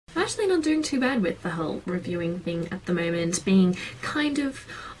actually not doing too bad with the whole reviewing thing at the moment, being kind of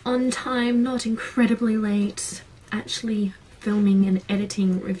on time, not incredibly late, actually filming and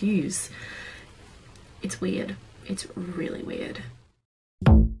editing reviews. It's weird. It's really weird.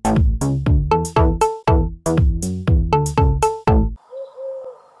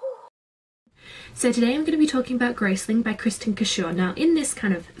 So today I'm going to be talking about Graceling by Kristin Cashore. Now, in this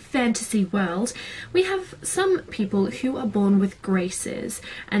kind of fantasy world, we have some people who are born with graces,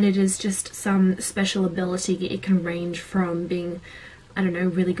 and it is just some special ability. It can range from being, I don't know,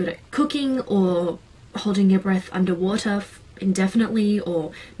 really good at cooking, or holding your breath underwater indefinitely,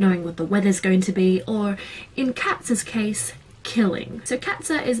 or knowing what the weather's going to be, or in Katz's case, killing. So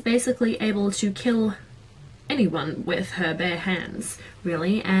Katza is basically able to kill anyone with her bare hands,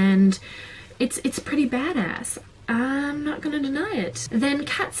 really, and it's pretty badass. I'm not gonna deny it. Then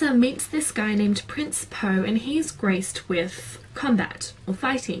Katza meets this guy named Prince Po, and he's graced with combat or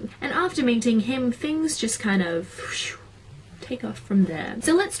fighting. And after meeting him, things just kind of take off from there.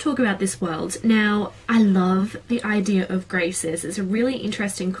 So let's talk about this world. Now, I love the idea of graces. It's a really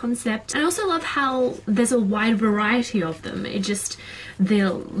interesting concept. And I also love how there's a wide variety of them.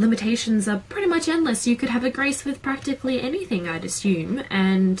 The limitations are pretty much endless. You could have a grace with practically anything, I'd assume,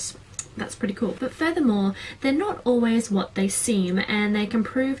 and that's pretty cool. But furthermore, they're not always what they seem, and they can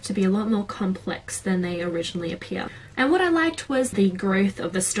prove to be a lot more complex than they originally appear. And what I liked was the growth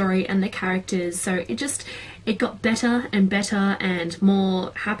of the story and the characters, so it got better and better and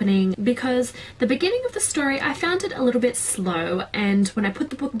more happening, because the beginning of the story, I found it a little bit slow, and when I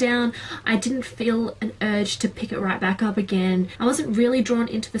put the book down, I didn't feel an urge to pick it right back up again. I wasn't really drawn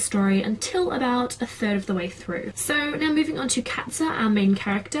into the story until about a third of the way through. So now moving on to Katza, our main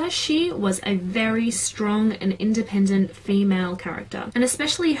character. She was a very strong and independent female character, and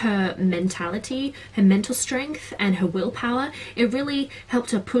especially her mentality, her mental strength, and her willpower, it really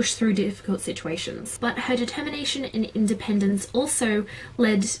helped her push through difficult situations. But her determination and independence also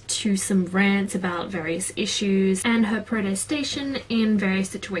led to some rants about various issues and her protestation in various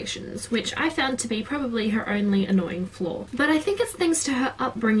situations, which I found to be probably her only annoying flaw. But I think it's thanks to her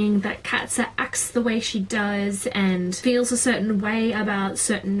upbringing that Katza acts the way she does and feels a certain way about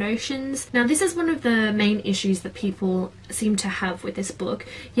certain notions. Now, this is one of the main issues that people seem to have with this book,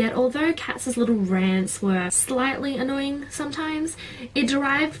 yet although Katza's little rants were slightly annoying sometimes, it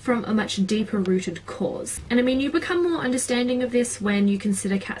derived from a much deeper rooted cause. And I mean, you become more understanding of this when you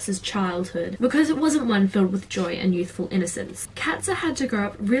consider Katza's childhood, because it wasn't one filled with joy and youthful innocence. Katza had to grow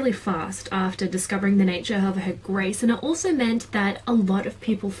up really fast after discovering the nature of her grace, and it also meant that a lot of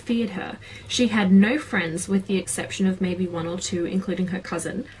people feared her. She had no friends with the exception of maybe one or two, including her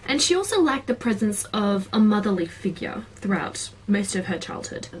cousin, and she also lacked the presence of a motherly figure throughout most of her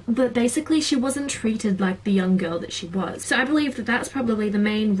childhood. But basically she wasn't treated like the young girl that she was. So I believe that that's probably the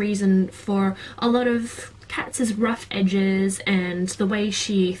main reason for a lot of Katza's rough edges and the way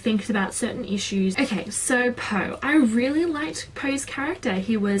she thinks about certain issues. Okay, so Po. I really liked Po's character.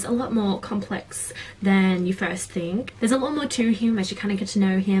 He was a lot more complex than you first think. There's a lot more to him as you kind of get to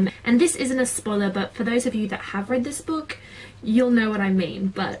know him. And this isn't a spoiler, but for those of you that have read this book, you'll know what I mean.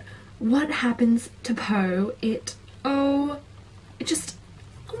 But what happens to Po, oh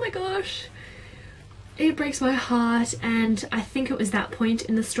my gosh, it breaks my heart, and I think it was that point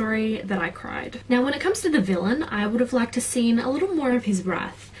in the story that I cried. Now, when it comes to the villain, I would have liked to seen a little more of his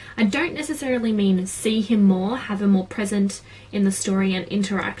wrath. I don't necessarily mean see him more, have him more present in the story and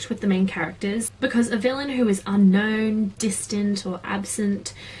interact with the main characters, because a villain who is unknown, distant, or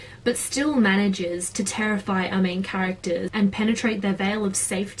absent but still manages to terrify our main characters and penetrate their veil of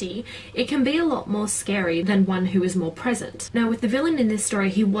safety, it can be a lot more scary than one who is more present. Now, with the villain in this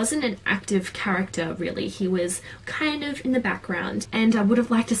story, he wasn't an active character really, he was kind of in the background, and I would have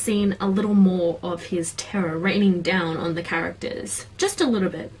liked to seen a little more of his terror raining down on the characters. Just a little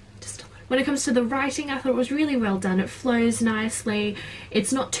bit. When it comes to the writing, I thought it was really well done. It flows nicely.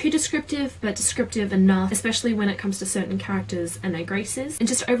 It's not too descriptive, but descriptive enough, especially when it comes to certain characters and their graces. And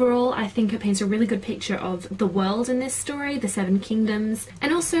just overall, I think it paints a really good picture of the world in this story, the Seven Kingdoms.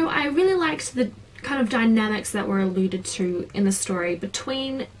 And also, I really liked the kind of dynamics that were alluded to in the story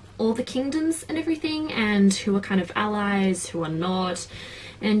between all the kingdoms and everything, and who are kind of allies, who are not,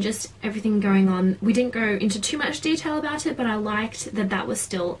 and just everything going on. We didn't go into too much detail about it, but I liked that that was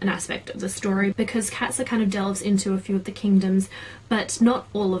still an aspect of the story, because Katza kind of delves into a few of the kingdoms, but not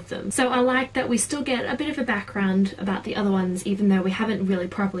all of them. So I like that we still get a bit of a background about the other ones, even though we haven't really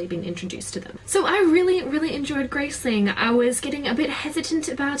properly been introduced to them. So I really enjoyed Graceling. I was getting a bit hesitant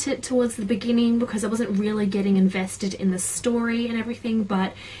about it towards the beginning because I wasn't really getting invested in the story and everything,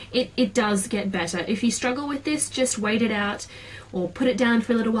 but it does get better. If you struggle with this, just wait it out. or put it down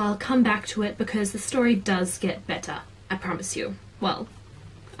for a little while, come back to it, because the story does get better. I promise you. Well,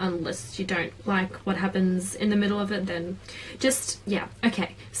 unless you don't like what happens in the middle of it, then just, yeah.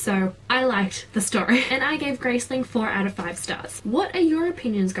 Okay, so I liked the story and I gave Graceling 4 out of 5 stars. What are your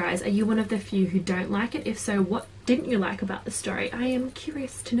opinions, guys? Are you one of the few who don't like it? If so, what didn't you like about the story? I am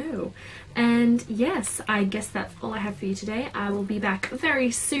curious to know. And yes, I guess that's all I have for you today. I will be back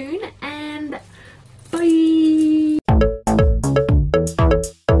very soon, and bye!